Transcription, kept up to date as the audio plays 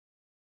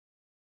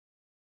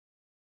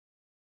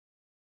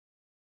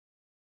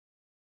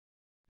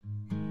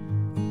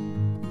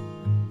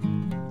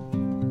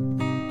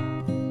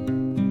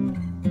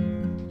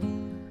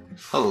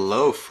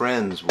Hello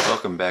friends,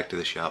 welcome back to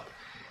the shop.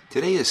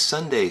 Today is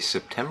Sunday,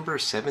 September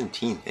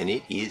 17th, and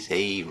it is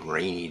a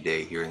rainy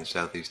day here in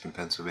southeastern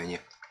Pennsylvania.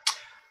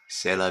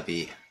 C'est la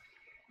vie.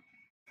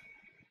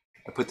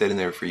 I put that in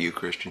there for you,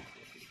 Christian.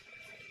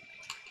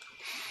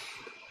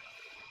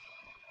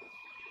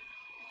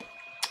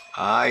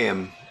 I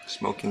am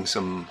smoking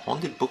some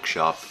Haunted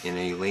Bookshop in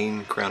a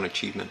Lane Crown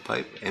Achievement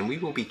pipe, and we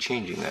will be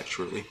changing that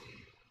shortly.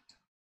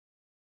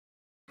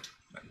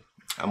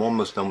 I'm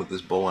almost done with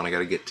this bowl, and I got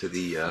to get to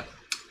the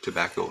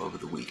tobacco of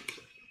the week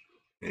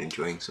and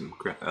enjoying some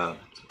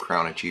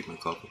Crown Achievement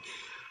coffee.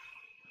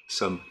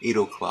 Some 8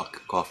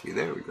 o'clock coffee.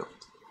 There we go.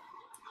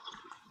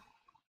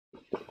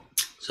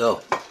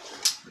 So,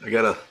 I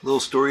got a little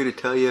story to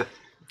tell you.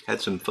 Had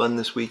some fun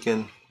this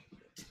weekend.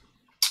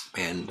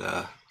 And,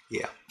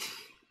 yeah.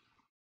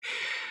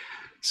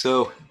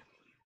 So,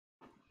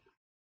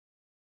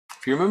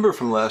 if you remember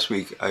from last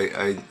week,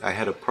 I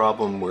had a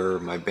problem where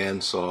my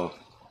bandsaw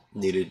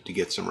needed to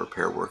get some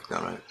repair work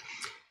done on it.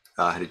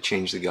 I had to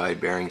change the guide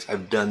bearings.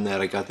 I've done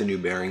that. I got the new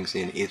bearings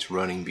in. It's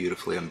running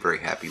beautifully. I'm very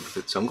happy with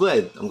it. So I'm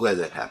glad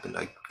that happened.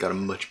 I got a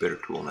much better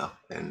tool now,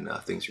 and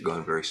things are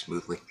going very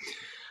smoothly.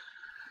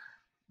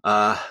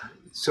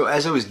 So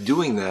as I was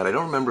doing that, I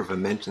don't remember if I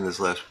mentioned this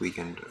last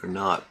weekend or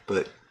not,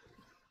 but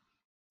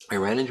I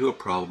ran into a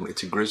problem.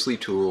 It's a Grizzly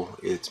tool.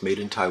 It's made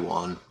in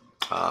Taiwan.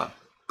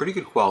 Pretty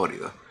good quality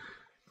though.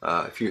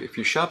 If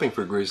you're shopping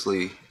for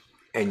Grizzly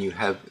and you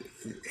have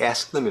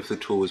ask them if the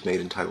tool was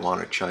made in Taiwan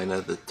or China,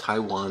 the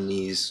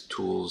Taiwanese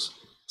tools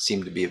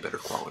seem to be a better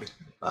quality.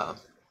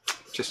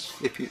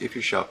 Just if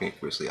you're shopping at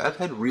Grizzly, I've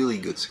had really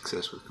good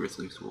success with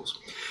Grizzly tools.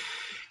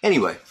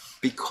 Anyway,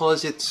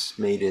 because it's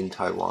made in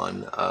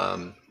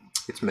Taiwan,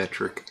 it's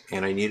metric,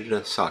 and I needed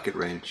a socket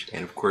wrench,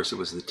 and of course it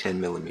was the 10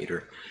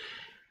 millimeter,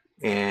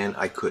 and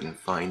I couldn't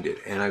find it.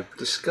 And I've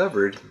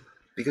discovered,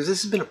 because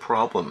this has been a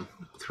problem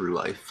through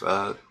life,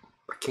 I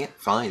can't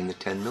find the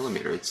 10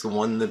 millimeter. It's the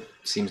one that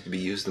seems to be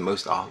used the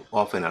most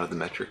often out of the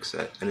metric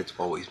set, and it's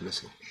always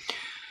missing.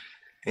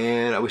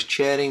 And I was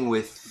chatting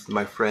with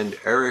my friend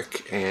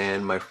Eric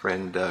and my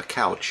friend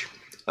Couch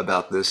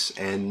about this,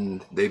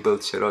 and they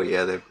both said, oh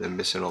yeah, they're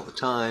missing all the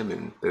time,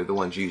 and they're the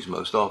ones you use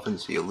most often,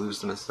 so you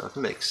lose them and stuff. It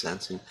makes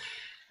sense. And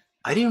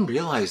I didn't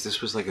realize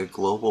this was like a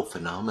global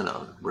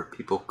phenomenon where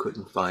people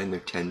couldn't find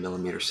their 10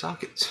 millimeter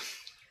sockets.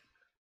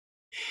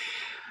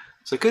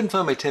 So I couldn't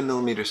find my 10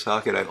 millimeter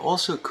socket. I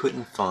also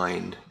couldn't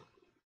find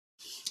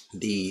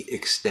the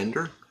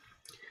extender,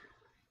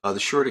 the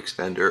short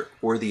extender,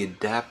 or the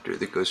adapter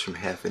that goes from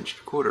 1/2 inch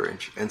to 1/4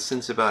 inch. And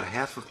since about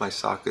half of my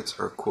sockets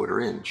are 1/4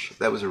 inch,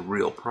 that was a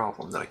real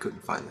problem that I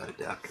couldn't find that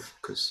adapter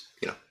because,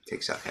 it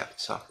takes out half the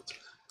sockets.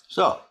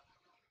 So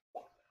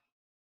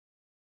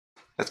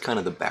that's kind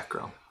of the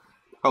background.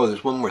 Oh,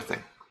 there's one more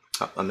thing.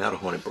 I'm out of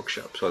Haunted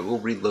Bookshop, so I will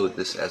reload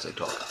this as I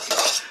talk.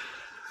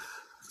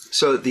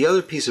 So the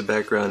other piece of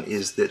background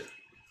is that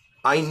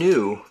I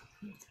knew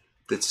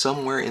that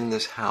somewhere in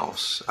this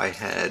house I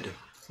had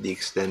the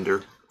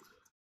extender,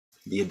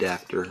 the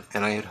adapter,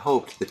 and I had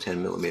hoped the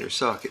 10 millimeter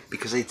socket,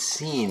 because I'd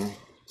seen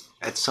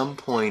at some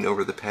point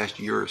over the past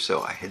year or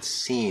so, I had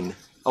seen,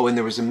 oh, and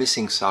there was a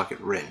missing socket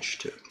wrench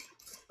too,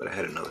 but I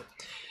had another.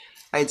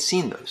 I had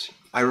seen those.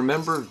 I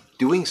remember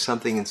doing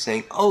something and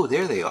saying, oh,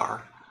 there they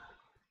are,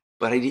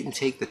 but I didn't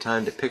take the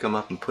time to pick them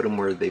up and put them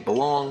where they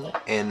belong,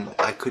 and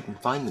I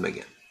couldn't find them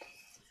again.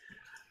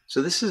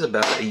 So this is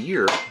about a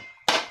year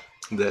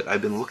that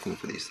I've been looking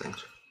for these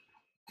things.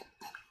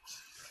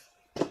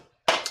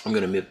 I'm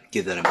going to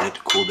give that a minute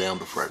to cool down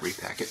before I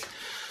repack it.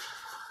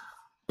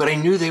 But I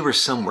knew they were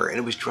somewhere, and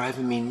it was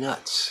driving me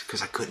nuts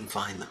because I couldn't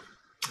find them.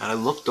 And I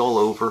looked all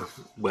over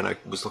when I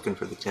was looking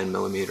for the 10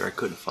 millimeter. I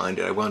couldn't find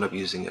it. I wound up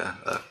using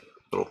a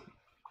little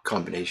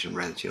combination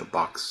wrench,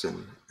 box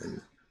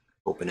and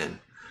open end,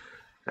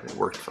 and it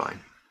worked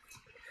fine.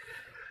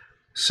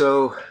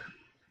 So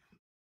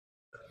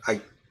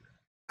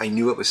I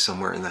knew it was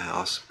somewhere in the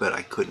house, but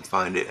I couldn't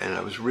find it, and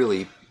I was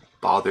really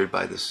bothered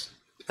by this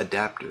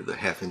adapter, the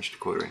 1/2 inch to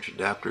 1/4 inch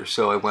adapter.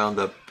 So I wound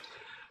up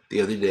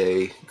the other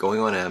day going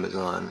on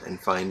Amazon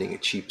and finding a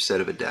cheap set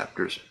of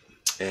adapters,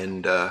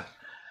 and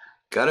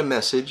got a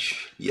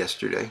message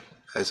yesterday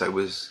as I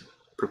was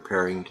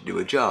preparing to do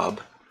a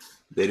job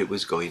that it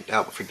was going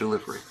out for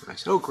delivery. And I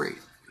said, oh great,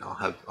 I'll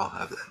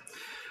have that.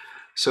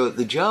 So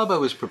the job I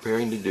was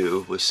preparing to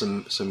do was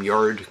some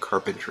yard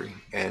carpentry,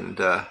 and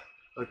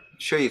I'll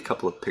show you a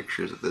couple of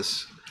pictures of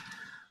this.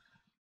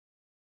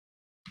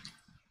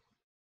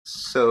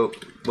 So,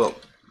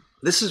 well,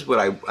 this is what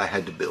I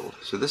had to build.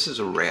 So this is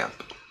a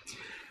ramp,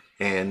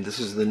 and this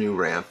is the new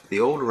ramp.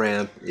 The old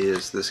ramp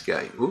is this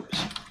guy. Oops.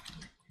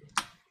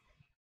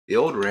 The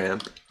old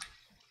ramp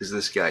is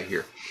this guy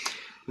here.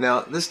 Now,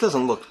 this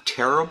doesn't look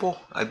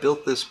terrible. I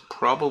built this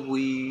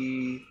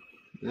probably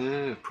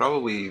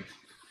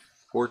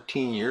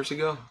 14 years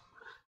ago,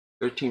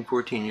 13,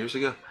 14 years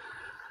ago.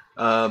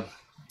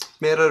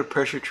 Made out of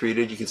pressure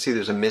treated. You can see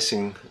there's a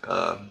missing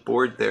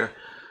board there.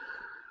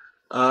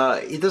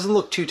 It doesn't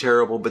look too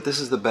terrible, but this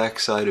is the back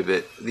side of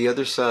it. The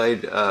other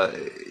side,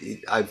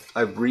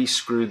 I've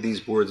re-screwed these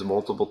boards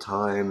multiple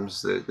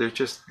times.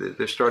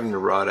 They're starting to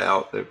rot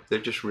out. They're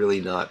just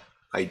really not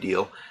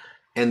ideal.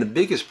 And the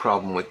biggest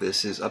problem with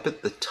this is up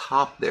at the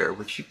top there,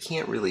 which you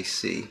can't really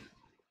see.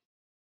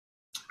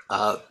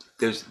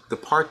 There's the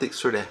part that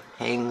sort of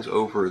hangs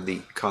over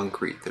the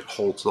concrete that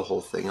holds the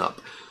whole thing up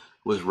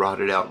was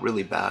rotted out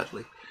really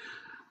badly.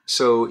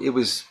 So it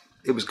was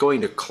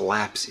going to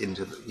collapse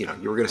into the, you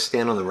were going to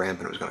stand on the ramp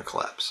and it was going to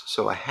collapse.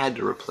 So I had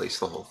to replace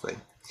the whole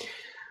thing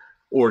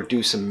or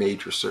do some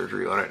major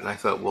surgery on it. And I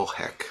thought, well,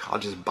 heck, I'll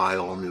just buy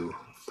all new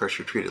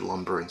pressure treated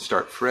lumber and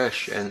start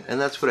fresh. And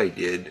that's what I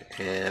did.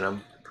 And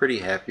I'm pretty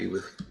happy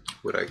with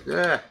what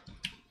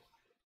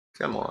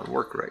come on,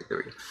 work right. There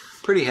we go.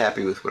 Pretty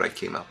happy with what I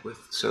came up with.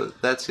 So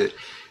that's it.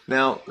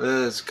 Now,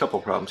 there's a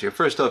couple problems here.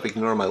 First off,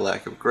 ignore my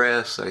lack of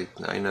grass.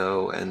 I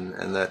know, and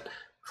that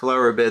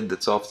flower bed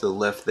that's off to the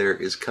left there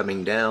is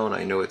coming down.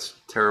 I know it's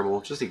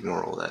terrible. Just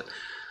ignore all that.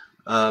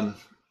 I'm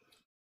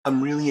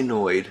really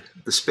annoyed.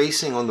 The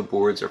spacing on the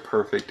boards are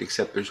perfect,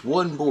 except there's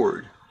one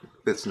board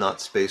that's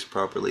not spaced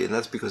properly, and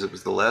that's because it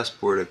was the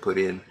last board I put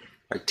in.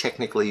 I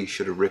technically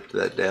should have ripped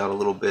that down a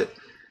little bit.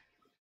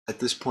 At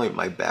this point,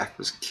 my back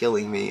was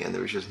killing me, and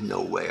there was just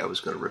no way I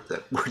was going to rip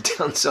that board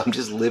down, so I'm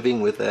just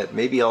living with that.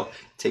 Maybe I'll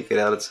take it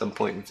out at some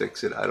point and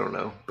fix it. I don't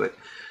know, but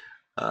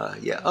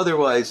yeah,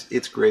 otherwise,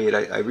 it's great.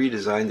 I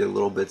redesigned it a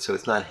little bit, so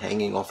it's not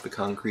hanging off the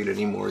concrete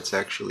anymore. It's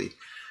actually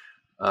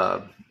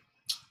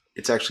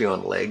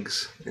on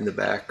legs in the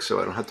back,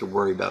 so I don't have to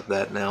worry about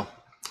that now.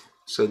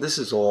 So this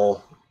is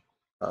all,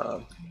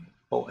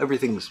 well,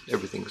 everything's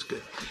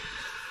good.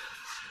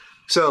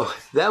 So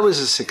that was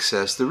a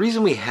success. The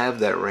reason we have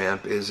that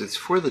ramp is it's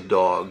for the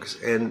dogs,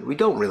 and we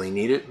don't really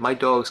need it. My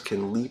dogs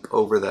can leap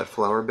over that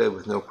flower bed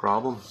with no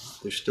problem.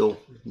 They're still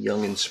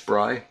young and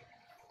spry.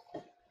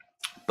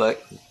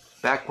 But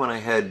back when I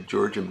had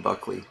George and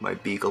Buckley, my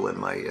beagle and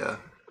my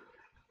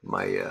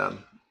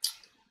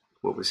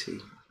what was he?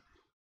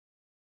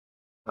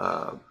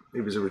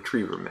 It was a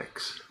retriever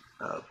mix,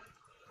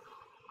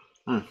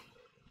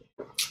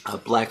 a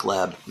black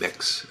lab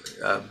mix.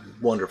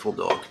 Wonderful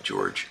dog,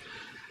 George.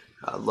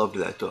 I loved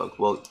that dog.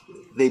 Well,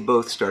 they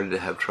both started to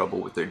have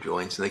trouble with their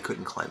joints and they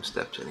couldn't climb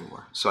steps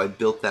anymore. So I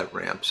built that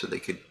ramp so they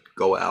could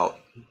go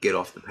out, get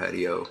off the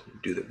patio,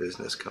 do their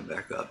business, come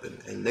back up.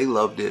 And they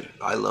loved it.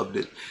 I loved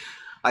it.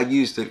 I've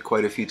used it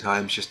quite a few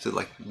times just to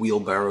like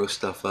wheelbarrow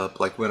stuff up.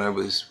 Like when I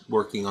was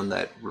working on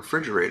that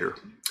refrigerator,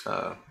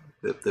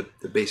 the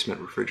basement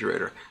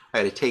refrigerator, I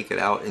had to take it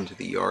out into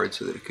the yard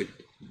so that it could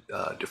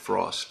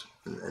defrost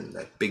and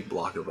that big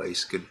block of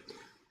ice could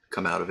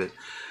come out of it.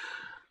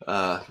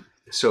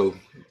 So,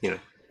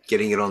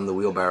 getting it on the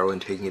wheelbarrow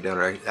and taking it down,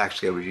 or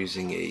actually I was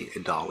using a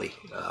dolly.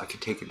 I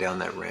could take it down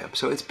that ramp.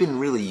 So it's been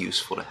really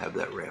useful to have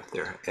that ramp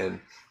there. And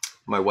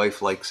my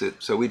wife likes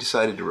it. So we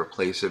decided to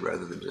replace it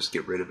rather than just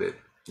get rid of it,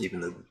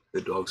 even though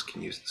the dogs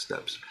can use the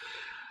steps.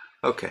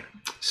 Okay,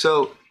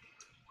 so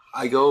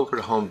I go over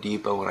to Home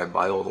Depot and I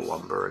buy all the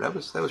lumber. That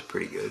was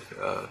pretty good.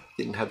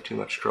 Didn't have too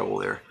much trouble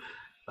there.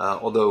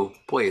 Although,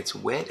 boy, it's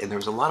wet and there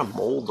was a lot of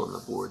mold on the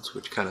boards,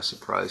 which kind of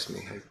surprised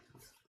me. I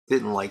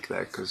didn't like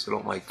that because I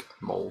don't like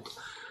mold.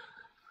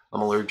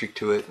 I'm allergic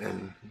to it,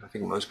 and I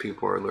think most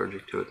people are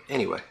allergic to it.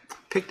 Anyway,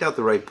 picked out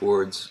the right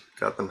boards,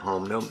 got them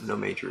home, no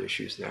major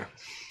issues there.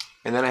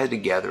 And then I had to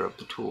gather up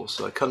the tools.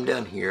 So I come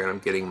down here and I'm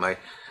getting my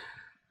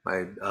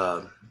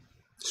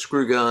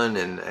screw gun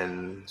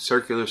and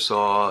circular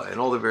saw and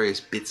all the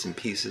various bits and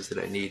pieces that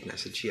I need. And I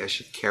said, gee, I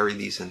should carry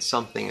these in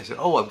something. I said,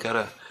 oh, I've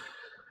got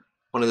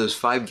one of those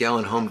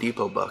 5-gallon Home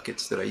Depot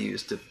buckets that I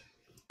use to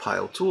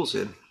pile tools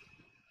in.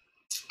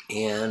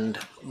 And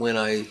when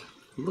I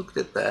looked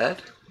at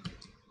that,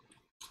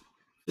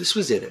 this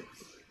was in it.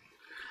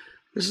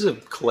 This is a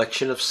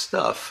collection of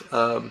stuff.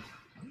 And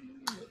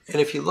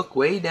if you look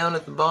way down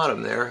at the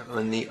bottom there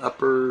on the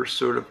upper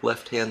sort of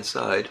left-hand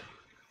side,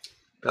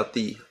 about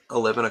the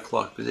 11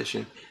 o'clock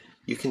position,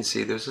 you can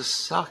see there's a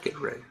socket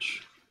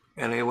wrench.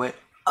 And I went,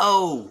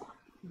 oh,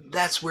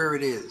 that's where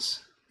it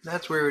is.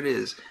 That's where it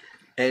is.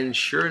 And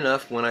sure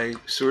enough, when I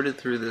sorted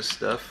through this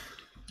stuff,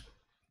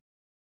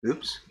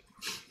 oops,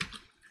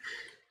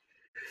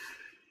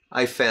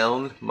 I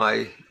found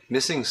my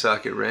missing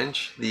socket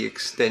wrench, the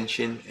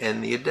extension,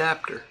 and the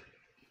adapter.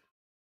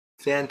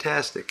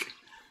 Fantastic.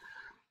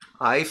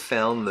 I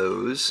found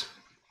those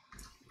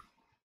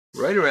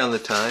right around the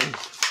time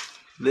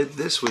that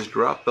this was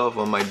dropped off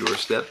on my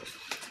doorstep,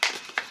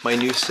 my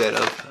new set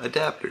of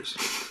adapters.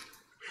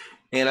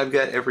 And I've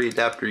got every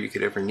adapter you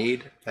could ever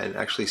need, and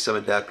actually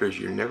some adapters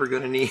you're never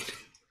going to need.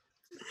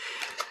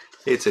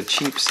 It's a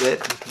cheap set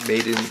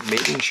made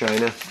in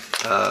China.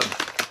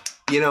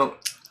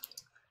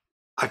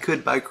 I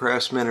could buy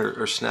Craftsman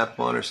or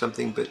Snap-on or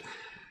something, but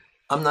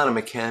I'm not a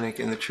mechanic,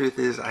 and the truth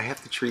is I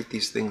have to treat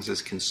these things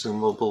as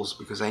consumables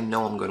because I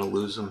know I'm going to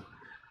lose them.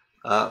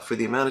 For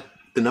the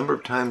number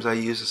of times I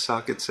use a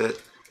socket set,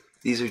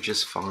 these are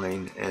just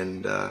fine,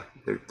 and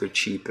they're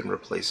cheap and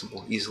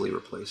replaceable, easily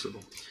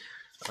replaceable.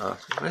 And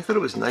I thought it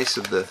was nice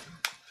of the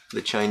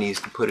the Chinese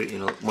to put it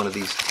in one of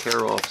these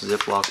tear-off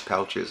Ziploc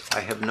pouches. I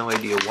have no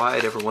idea why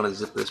I'd ever want to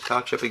zip this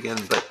pouch up again,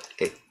 but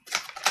hey,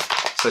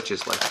 such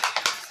is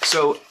life.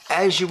 So,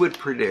 as you would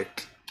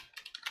predict,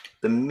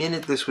 the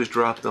minute this was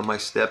dropped on my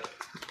step,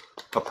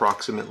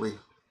 approximately,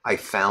 I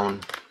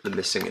found the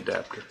missing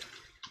adapter.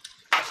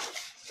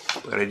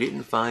 But I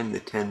didn't find the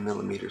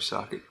 10mm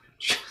socket.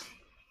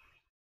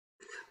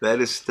 That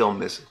is still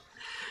missing.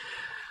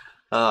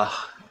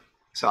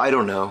 So I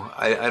don't know.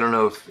 I don't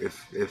know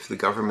if the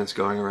government's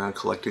going around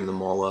collecting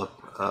them all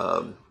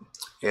up.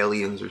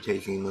 Aliens are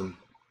taking them.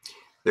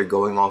 They're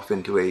going off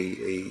into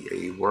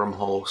a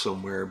wormhole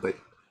somewhere, but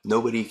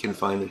nobody can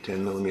find the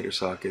 10mm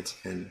sockets,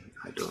 and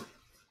I don't.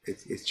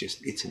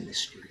 It's a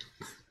mystery.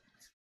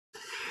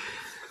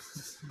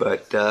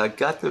 But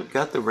got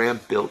the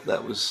ramp built.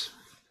 That was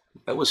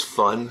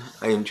fun.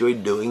 I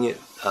enjoyed doing it.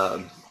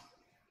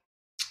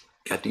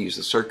 Got to use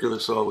the circular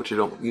saw, which I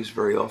don't use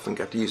very often.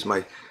 Got to use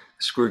my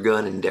screw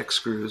gun and deck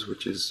screws,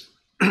 which is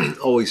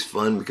always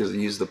fun because I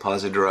use the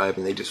posi drive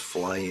and they just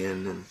fly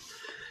in. And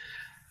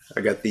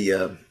I got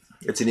the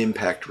it's an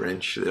impact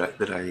wrench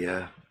that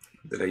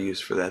I use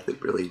for that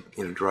really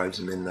drives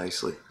them in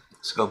nicely.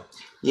 So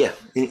yeah,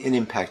 an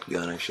impact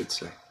gun, I should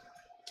say.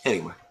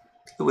 Anyway,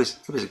 it was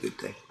a good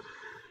day,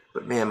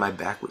 but man, my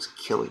back was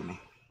killing me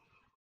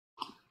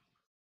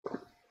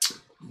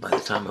by the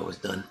time I was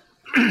done.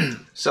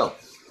 So,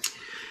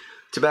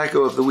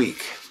 tobacco of the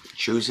week,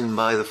 chosen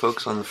by the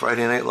folks on the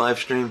Friday night live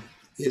stream,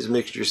 is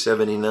Mixture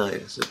 79.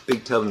 It's a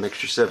big tub of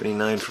Mixture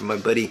 79 from my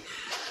buddy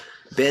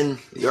Ben,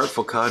 the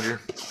Artful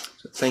Codger.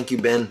 So thank you,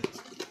 Ben.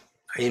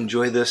 I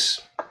enjoy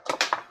this.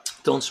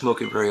 Don't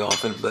smoke it very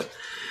often, but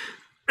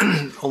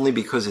only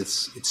because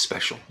it's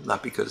special,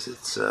 not because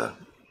it's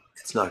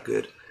not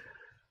good.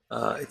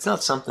 It's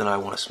not something I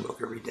want to smoke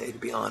every day, to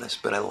be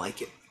honest, but I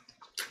like it.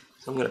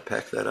 So I'm going to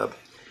pack that up.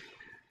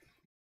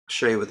 I'll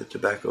show you what the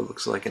tobacco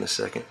looks like in a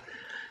second.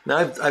 Now,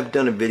 I've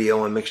done a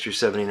video on Mixture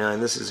 79.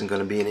 This isn't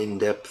going to be an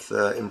in-depth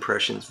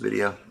impressions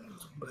video,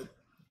 but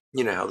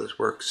you know how this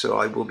works. So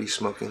I will be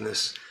smoking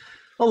this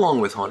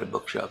along with Haunted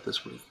Bookshop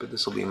this week, but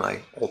this will be my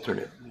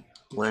alternate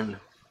blend.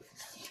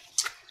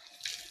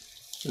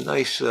 A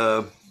nice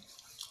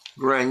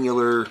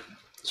granular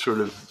sort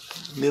of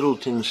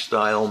Middleton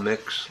style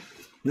mix.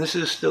 This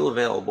is still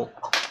available,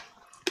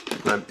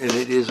 and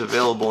it is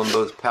available in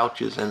both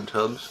pouches and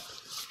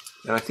tubs,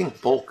 and I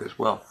think bulk as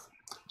well.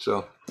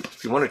 So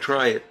if you want to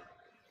try it,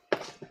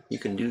 you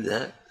can do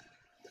that.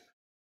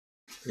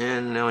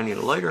 And now I need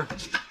a lighter.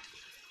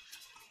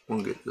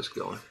 We'll get this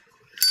going.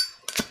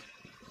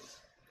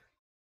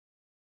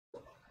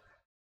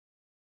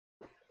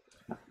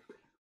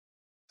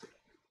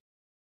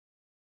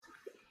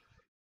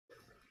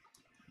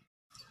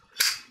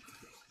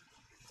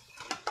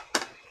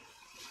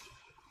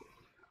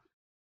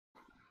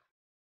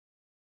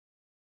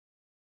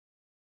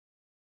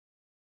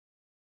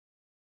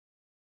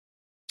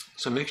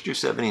 So Mixture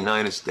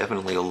 79 is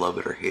definitely a love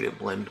it or hate it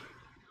blend.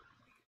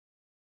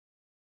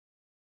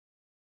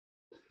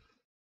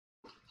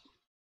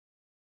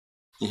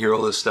 You hear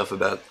all this stuff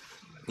about,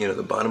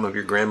 the bottom of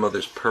your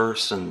grandmother's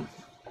purse and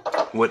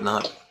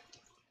whatnot.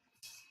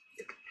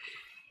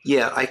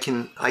 Yeah, I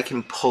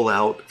can pull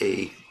out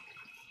a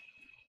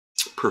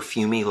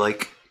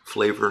perfumey-like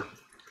flavor,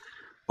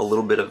 a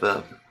little bit of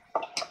a,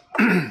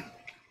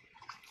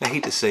 I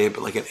hate to say it,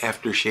 but like an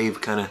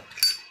aftershave kind of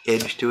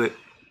edge to it.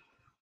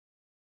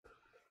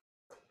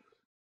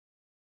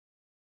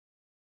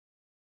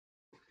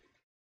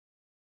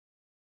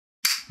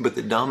 But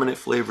the dominant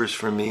flavors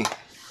for me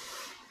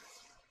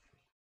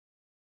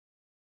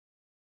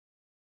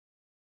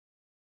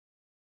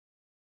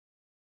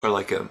are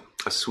like a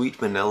sweet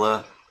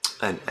vanilla,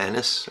 an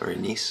anise or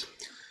anise,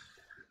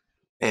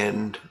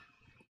 and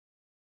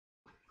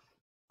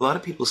a lot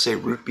of people say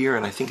root beer,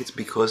 and I think it's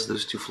because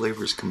those two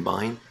flavors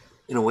combine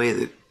in a way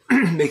that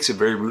makes it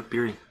very root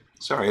beery.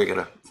 Sorry, I got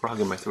a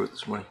frog in my throat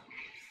this morning.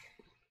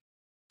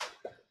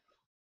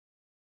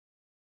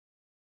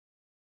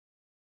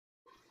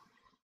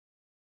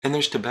 And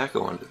there's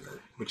tobacco under that,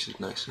 which is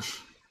nice.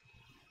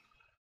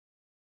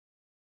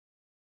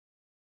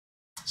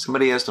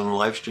 Somebody asked on the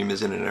live stream,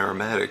 is it an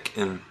aromatic?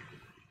 And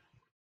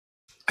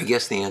I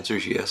guess the answer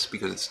is yes,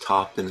 because it's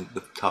topped and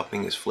the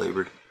topping is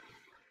flavored.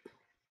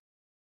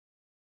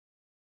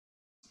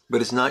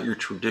 But it's not your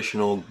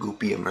traditional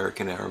goopy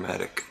American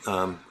aromatic.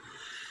 The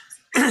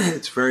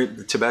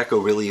tobacco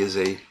really is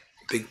a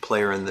big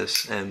player in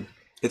this, and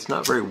it's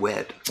not very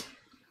wet.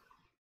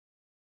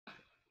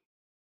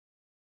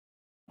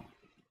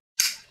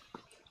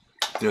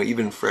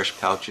 Even fresh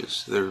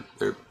pouches, they're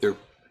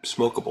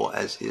smokable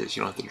as is.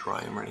 You don't have to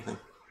dry them or anything.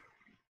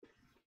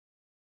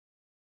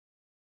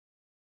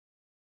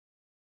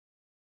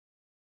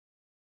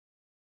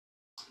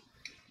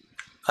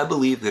 I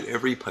believe that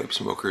every pipe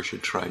smoker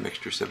should try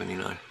Mixture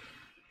 79.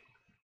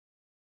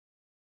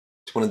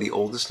 It's one of the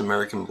oldest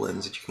American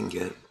blends that you can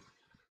get.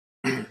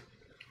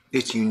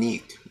 It's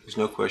unique. There's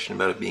no question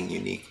about it being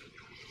unique.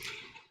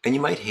 And you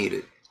might hate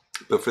it,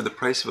 but for the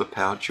price of a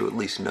pouch, you at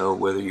least know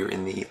whether you're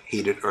in the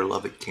hate it or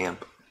love it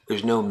camp.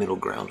 There's no middle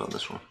ground on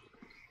this one.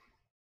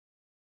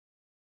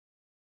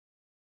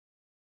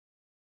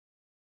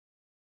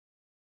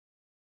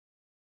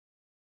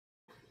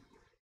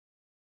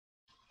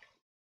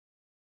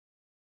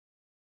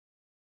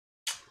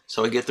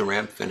 So I get the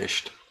ramp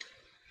finished,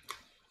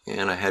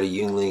 and I had a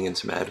Yingling and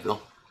some Advil.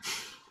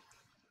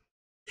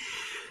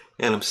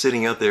 And I'm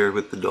sitting out there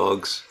with the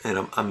dogs,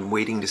 and I'm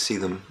waiting to see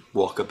them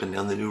walk up and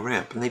down the new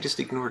ramp, and they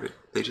just ignored it.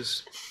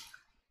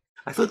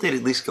 I thought they'd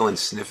at least go and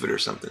sniff it or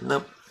something.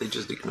 Nope, they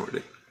just ignored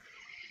it.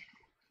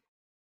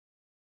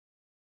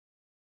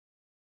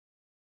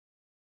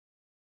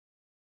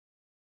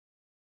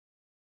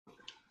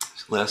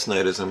 So last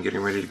night, as I'm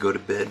getting ready to go to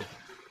bed,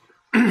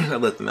 I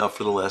let them out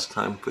for the last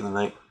time for the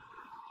night.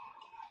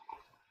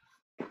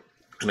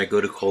 And I go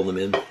to call them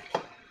in, and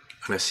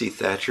I see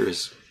Thatcher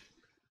is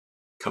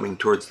coming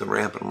towards the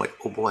ramp, and I'm like,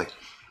 oh boy.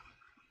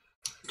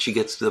 She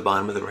gets to the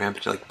bottom of the ramp,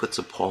 she like puts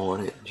a paw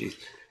on it, and she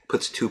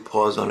puts 2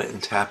 paws on it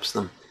and taps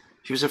them.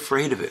 She was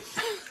afraid of it.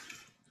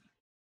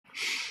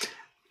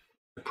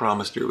 I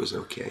promised her it was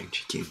okay, and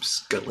she came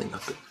scuttling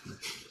up it.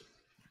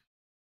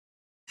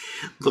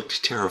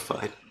 Looked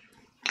terrified.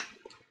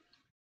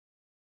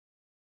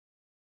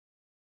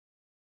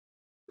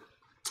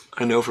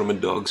 I know from a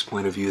dog's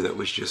point of view that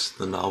was just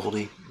the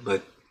novelty,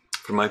 but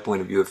from my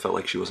point of view, it felt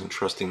like she wasn't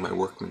trusting my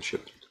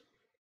workmanship.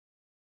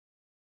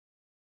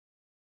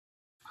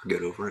 I'll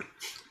get over it.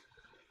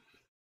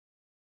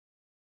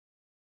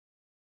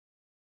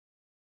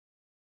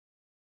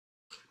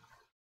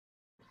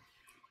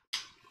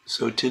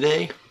 So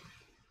today,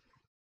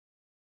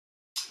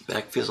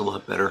 back feels a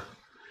lot better.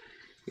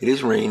 It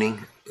is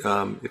raining.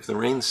 If the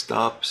rain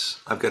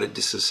stops, I've got to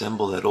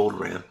disassemble that old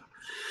ramp.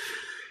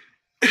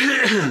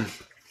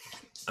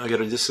 I got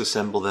to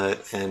disassemble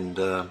that, and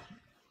I'm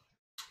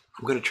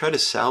going to try to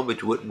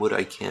salvage what wood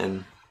I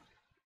can.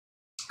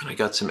 I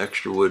got some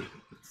extra wood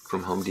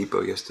from Home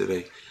Depot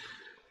yesterday.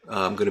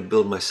 I'm going to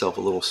build myself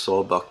a little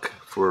sawbuck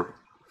for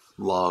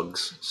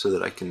logs so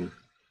that I can,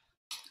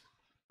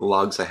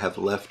 logs I have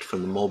left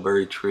from the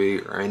mulberry tree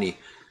or any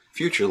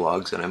future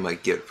logs that I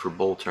might get for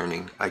bowl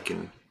turning, I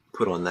can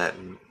put on that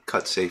and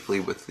cut safely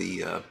with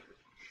the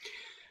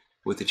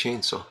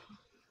chainsaw.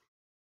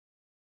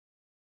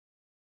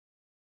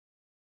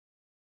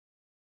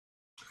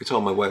 I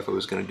told my wife I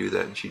was going to do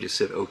that, and she just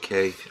said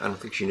okay. I don't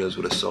think she knows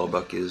what a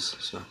sawbuck is,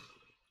 so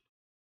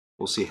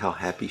we'll see how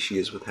happy she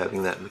is with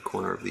having that in the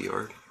corner of the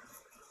yard.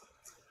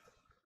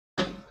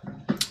 But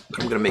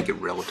I'm going to make it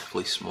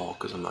relatively small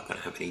because I'm not going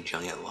to have any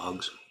giant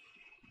logs.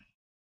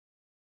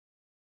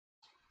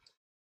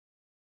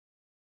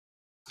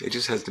 It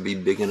just has to be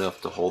big enough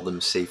to hold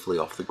them safely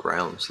off the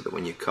ground so that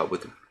when you cut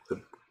with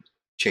the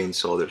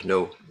chainsaw, there's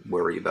no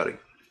worry about it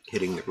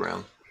hitting the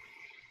ground.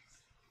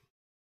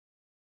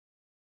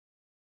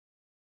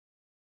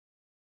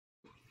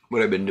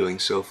 What I've been doing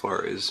so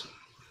far is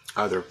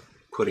either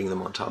putting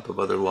them on top of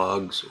other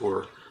logs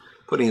or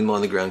putting them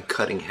on the ground,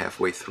 cutting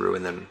halfway through,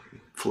 and then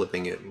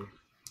flipping it and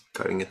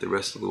cutting it the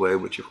rest of the way,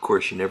 which of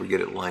course you never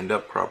get it lined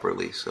up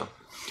properly. So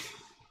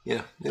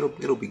yeah,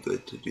 it'll be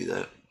good to do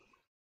that.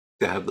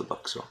 To have the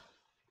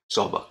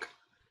sawbuck,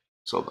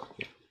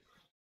 yeah.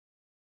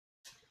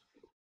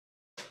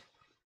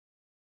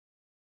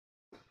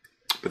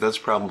 But that's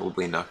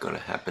probably not going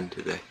to happen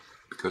today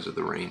because of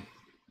the rain.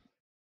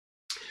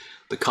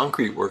 The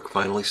concrete work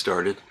finally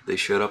started. They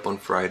showed up on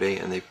Friday,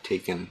 and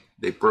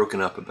they've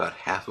broken up about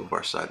half of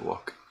our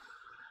sidewalk.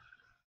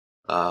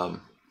 They're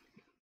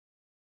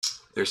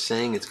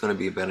saying it's going to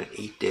be about an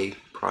 8-day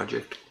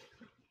project,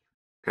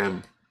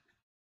 and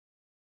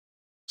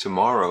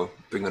tomorrow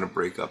they're going to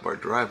break up our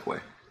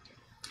driveway.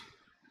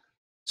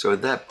 So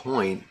at that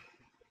point,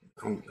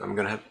 I'm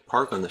going to have to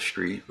park on the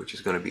street, which is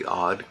going to be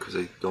odd because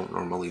I don't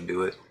normally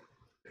do it,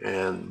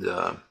 and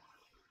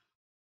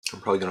I'm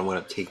probably going to wind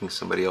up taking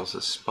somebody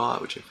else's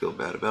spot, which I feel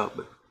bad about,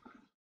 but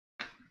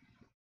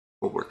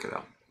we'll work it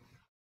out.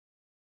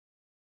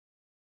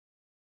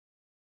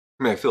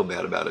 I mean, I feel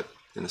bad about it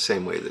in the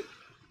same way that,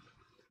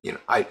 you know,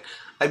 I'd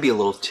be a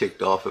little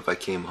ticked off if I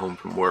came home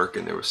from work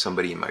and there was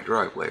somebody in my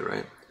driveway,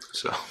 right?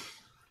 So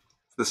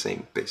it's the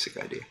same basic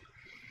idea.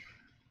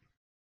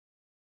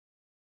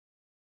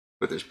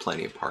 But there's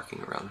plenty of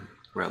parking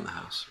around the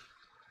house.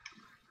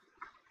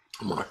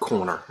 I'm on a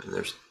corner, and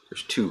there's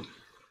 2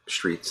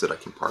 streets that I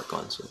can park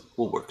on, so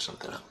we'll work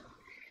something out.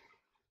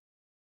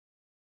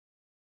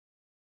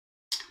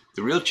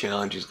 The real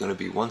challenge is going to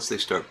be once they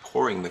start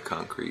pouring the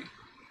concrete,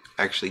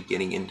 actually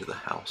getting into the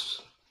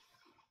house,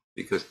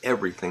 because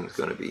everything's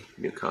going to be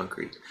new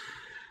concrete.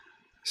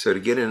 So to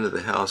get into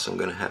the house, I'm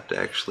going to have to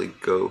actually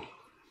go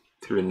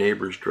through a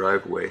neighbor's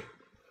driveway,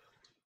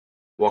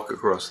 walk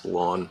across the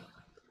lawn,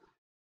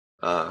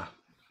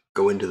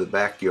 go into the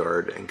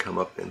backyard, and come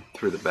up and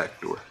through the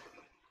back door.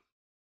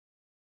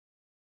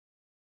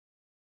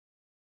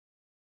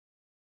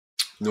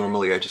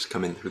 Normally I just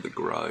come in through the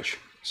garage,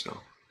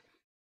 so.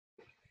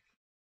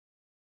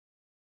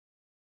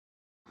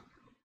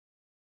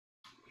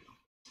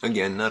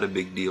 Again, not a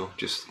big deal,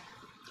 just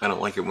I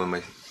don't like it when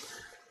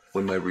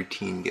my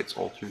routine gets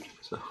altered,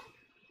 so.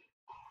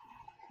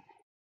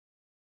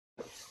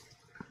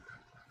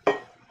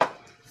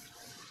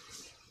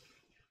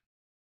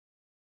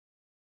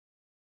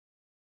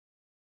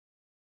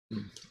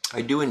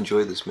 I do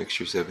enjoy this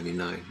Mixture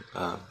 79.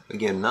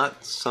 Again,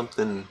 not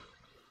something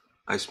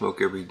I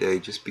smoke every day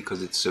just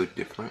because it's so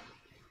different.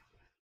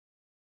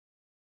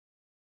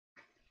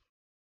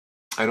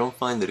 I don't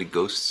find that it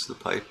ghosts the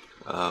pipe.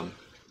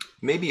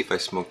 Maybe if I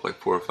smoke like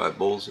 4 or 5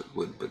 bowls it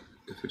would, but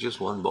if it's just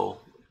one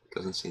bowl, it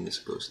doesn't seem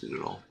to ghost it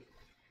at all.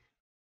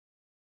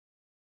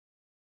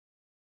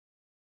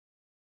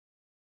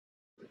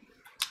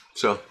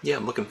 So yeah,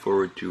 I'm looking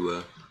forward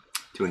to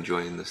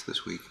enjoying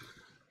this week.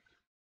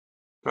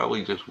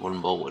 Probably just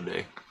one bowl a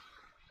day.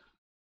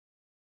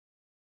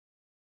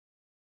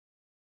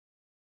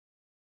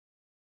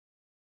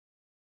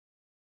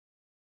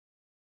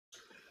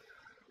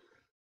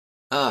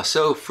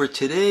 So for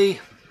today,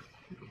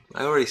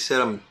 I already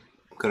said I'm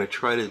going to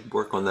try to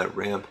work on that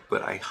ramp,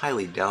 but I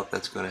highly doubt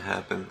that's going to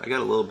happen. I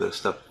got a little bit of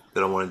stuff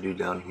that I want to do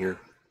down here.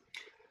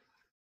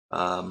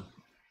 I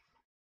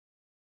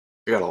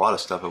got a lot of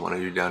stuff I want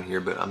to do down here,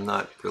 but I'm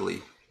not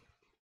really,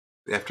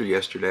 after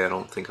yesterday, I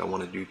don't think I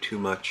want to do too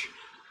much.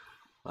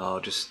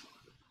 I'll just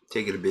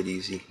take it a bit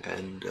easy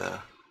and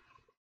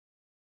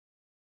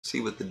see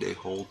what the day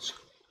holds.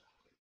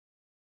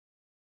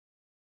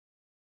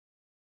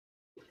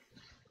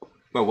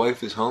 My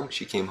wife is home.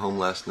 She came home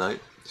last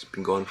night. She's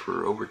been gone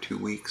for over 2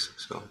 weeks,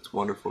 so it's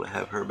wonderful to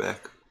have her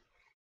back.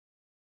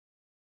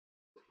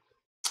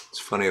 It's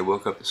funny, I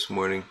woke up this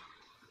morning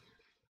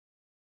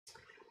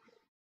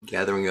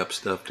gathering up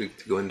stuff to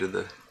go into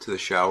the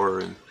shower,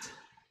 and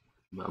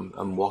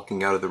I'm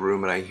walking out of the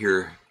room and I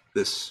hear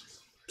this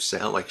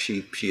sound like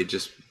she had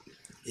just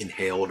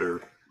inhaled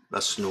or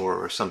a snore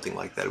or something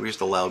like that. It was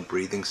just a loud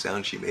breathing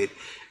sound she made,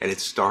 and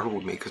it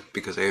startled me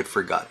because I had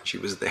forgotten she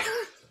was there.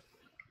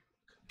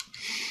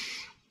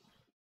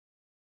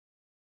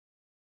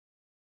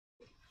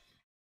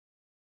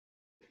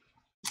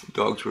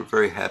 Dogs were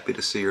very happy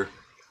to see her,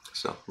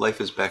 so life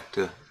is back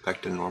to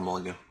normal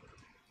again.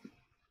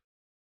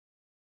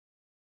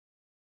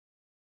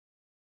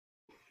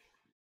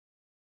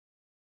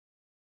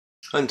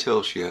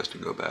 Until she has to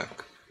go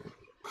back.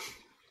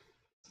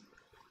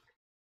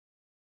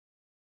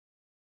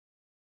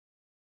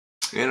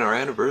 And our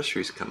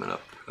anniversary is coming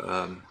up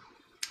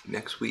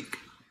next week.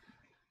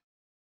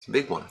 It's a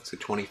big one. It's the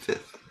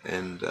 25th,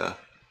 and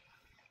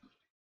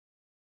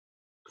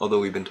although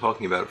we've been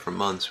talking about it for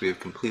months, we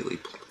have completely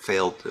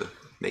failed to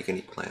make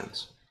any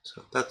plans.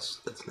 So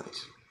that's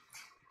nice.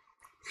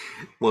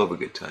 We'll have a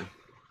good time.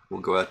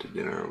 We'll go out to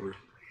dinner.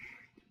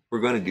 We're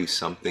going to do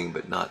something,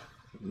 but not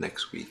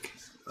next week.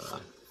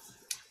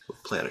 We'll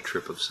plan a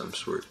trip of some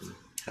sort and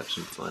have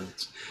some fun.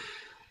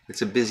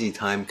 It's a busy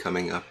time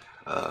coming up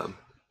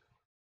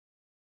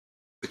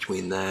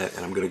between that,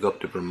 and I'm going to go up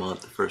to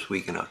Vermont the first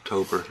week in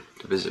October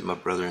to visit my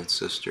brother and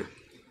sister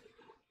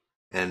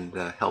and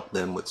help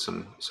them with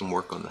some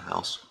work on the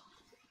house.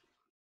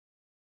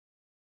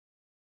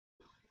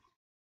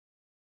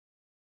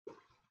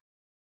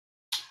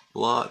 A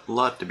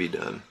lot to be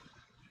done.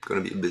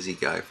 Going to be a busy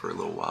guy for a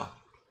little while.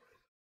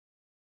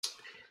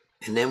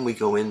 And then we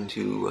go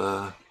into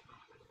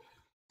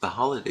the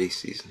holiday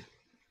season.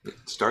 It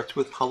starts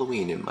with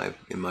Halloween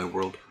in my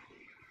world.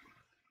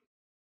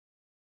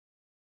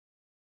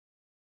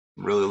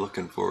 I'm really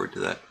looking forward to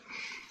that.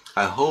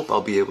 I hope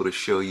I'll be able to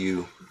show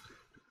you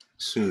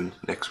soon,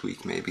 next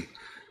week maybe.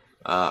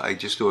 I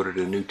just ordered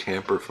a new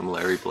tamper from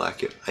Larry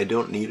Blackett. I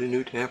don't need a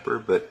new tamper,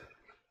 but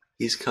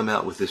he's come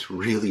out with this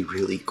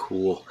really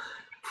cool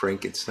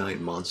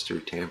Frankenstein monster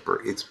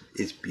tamper.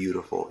 It's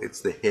beautiful.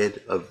 It's the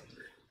head of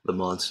the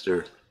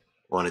monster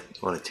on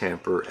a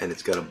tamper, and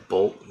it's got a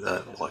bolt,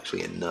 well,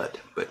 actually a nut,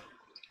 but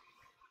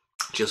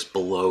just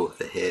below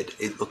the head.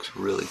 It looks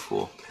really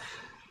cool.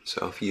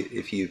 So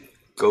if you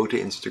go to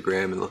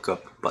Instagram and look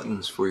up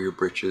buttons for your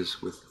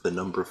britches with the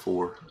number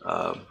 4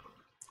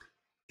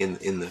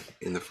 in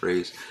the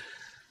phrase,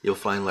 you'll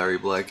find Larry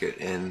Blackett,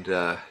 and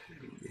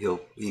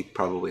he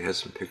probably has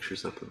some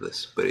pictures up of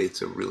this, but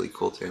it's a really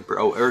cool tamper.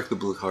 Oh, Eric the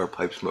Blue Collar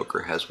Pipe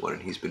Smoker has one,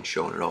 and he's been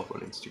showing it off on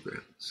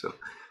Instagram, so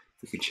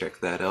you can check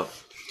that out.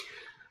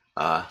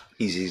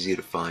 He's easy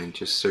to find.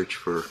 Just search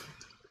for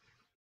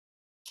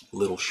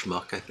Little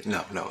Schmuck. I think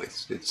no,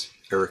 it's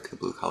Eric the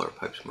Blue Collar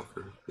Pipe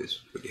Smoker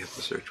is what you have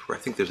to search for. I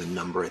think there's a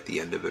number at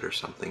the end of it or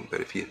something, but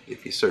if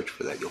you search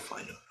for that, you'll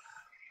find him.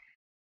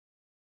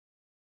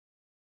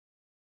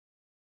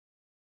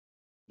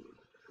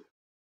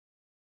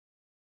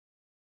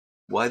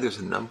 Why there's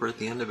a number at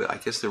the end of it? I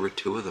guess there were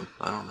 2 of them.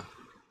 I don't know.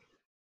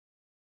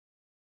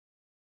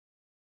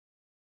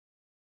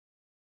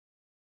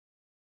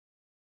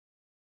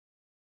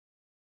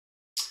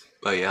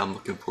 But yeah, I'm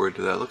looking forward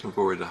to that. Looking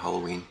forward to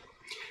Halloween.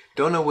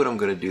 Don't know what I'm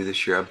going to do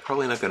this year. I'm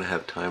probably not going to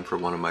have time for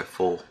one of my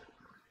full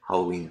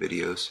Halloween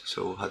videos,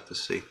 so we'll have to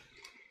see.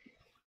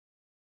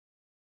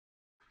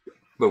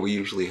 But we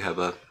usually have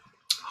a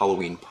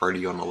Halloween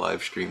party on a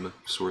live stream of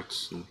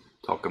sorts and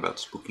talk about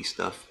spooky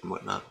stuff and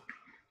whatnot.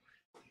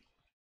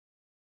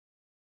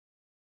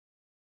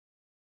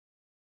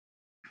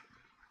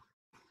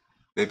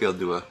 Maybe I'll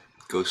do a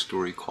ghost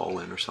story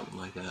call-in or something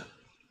like that.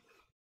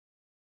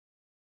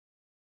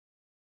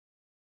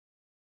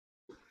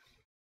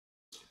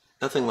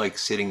 Nothing like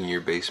sitting in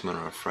your basement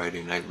on a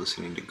Friday night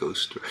listening to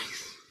ghost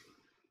stories.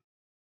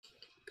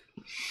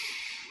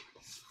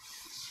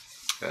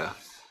 Yeah,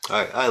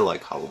 I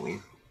like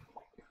Halloween.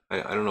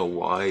 I don't know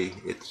why.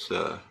 It's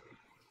to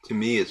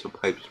me it's a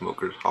pipe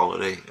smoker's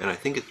holiday, and I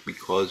think it's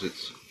because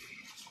it's,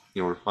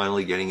 we're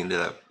finally getting into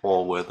that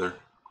fall weather,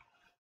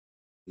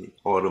 the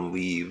autumn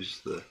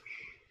leaves. The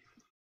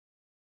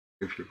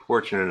If you're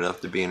fortunate enough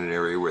to be in an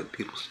area where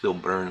people still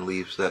burn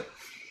leaves, that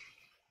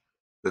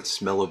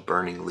smell of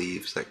burning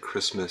leaves, that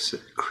crispness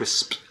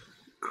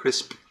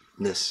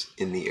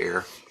in the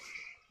air,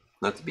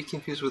 not to be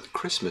confused with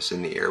Christmas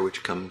in the air,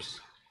 which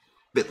comes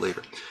a bit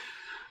later.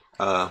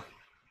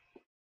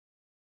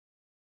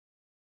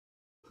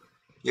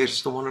 Yeah,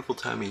 just a wonderful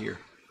time of year.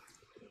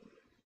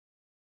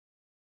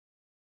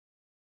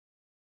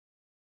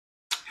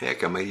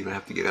 Heck, I might even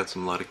have to get out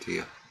some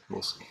Latakia.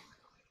 We'll see.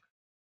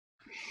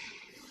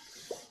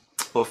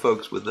 Well,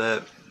 folks, with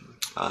that,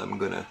 I'm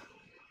gonna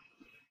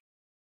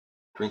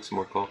drink some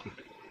more coffee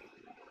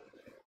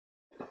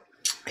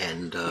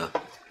and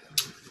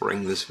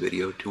bring this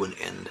video to an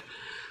end.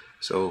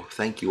 So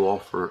thank you all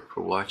for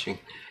watching.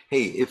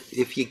 Hey,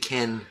 if you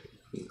can,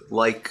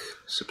 like,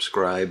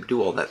 subscribe,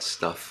 do all that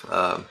stuff.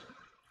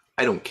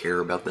 I don't care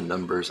about the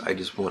numbers. I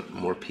just want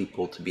more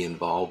people to be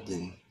involved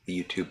in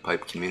the YouTube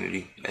pipe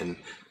community. And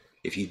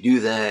if you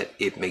do that,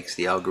 it makes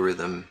the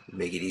algorithm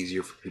make it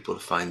easier for people to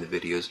find the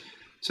videos.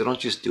 So don't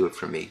just do it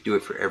for me. Do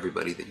it for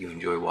everybody that you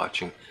enjoy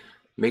watching.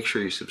 Make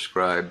sure you're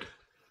subscribed,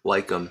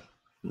 like them,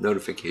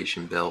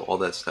 notification bell, all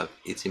that stuff.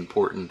 It's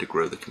important to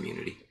grow the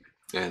community.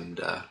 And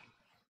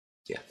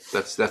yeah,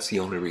 that's the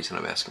only reason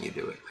I'm asking you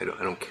to do it.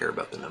 I don't care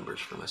about the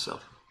numbers for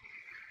myself.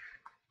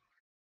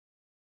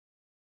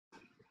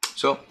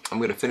 So I'm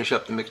going to finish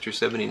up the Mixture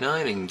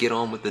 79 and get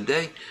on with the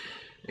day.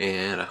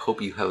 And I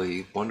hope you have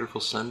a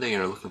wonderful Sunday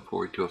and are looking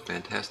forward to a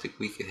fantastic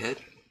week ahead.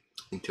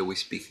 Until we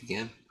speak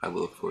again, I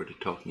will look forward to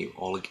talking to you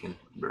all again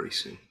very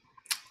soon.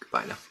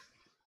 Goodbye now.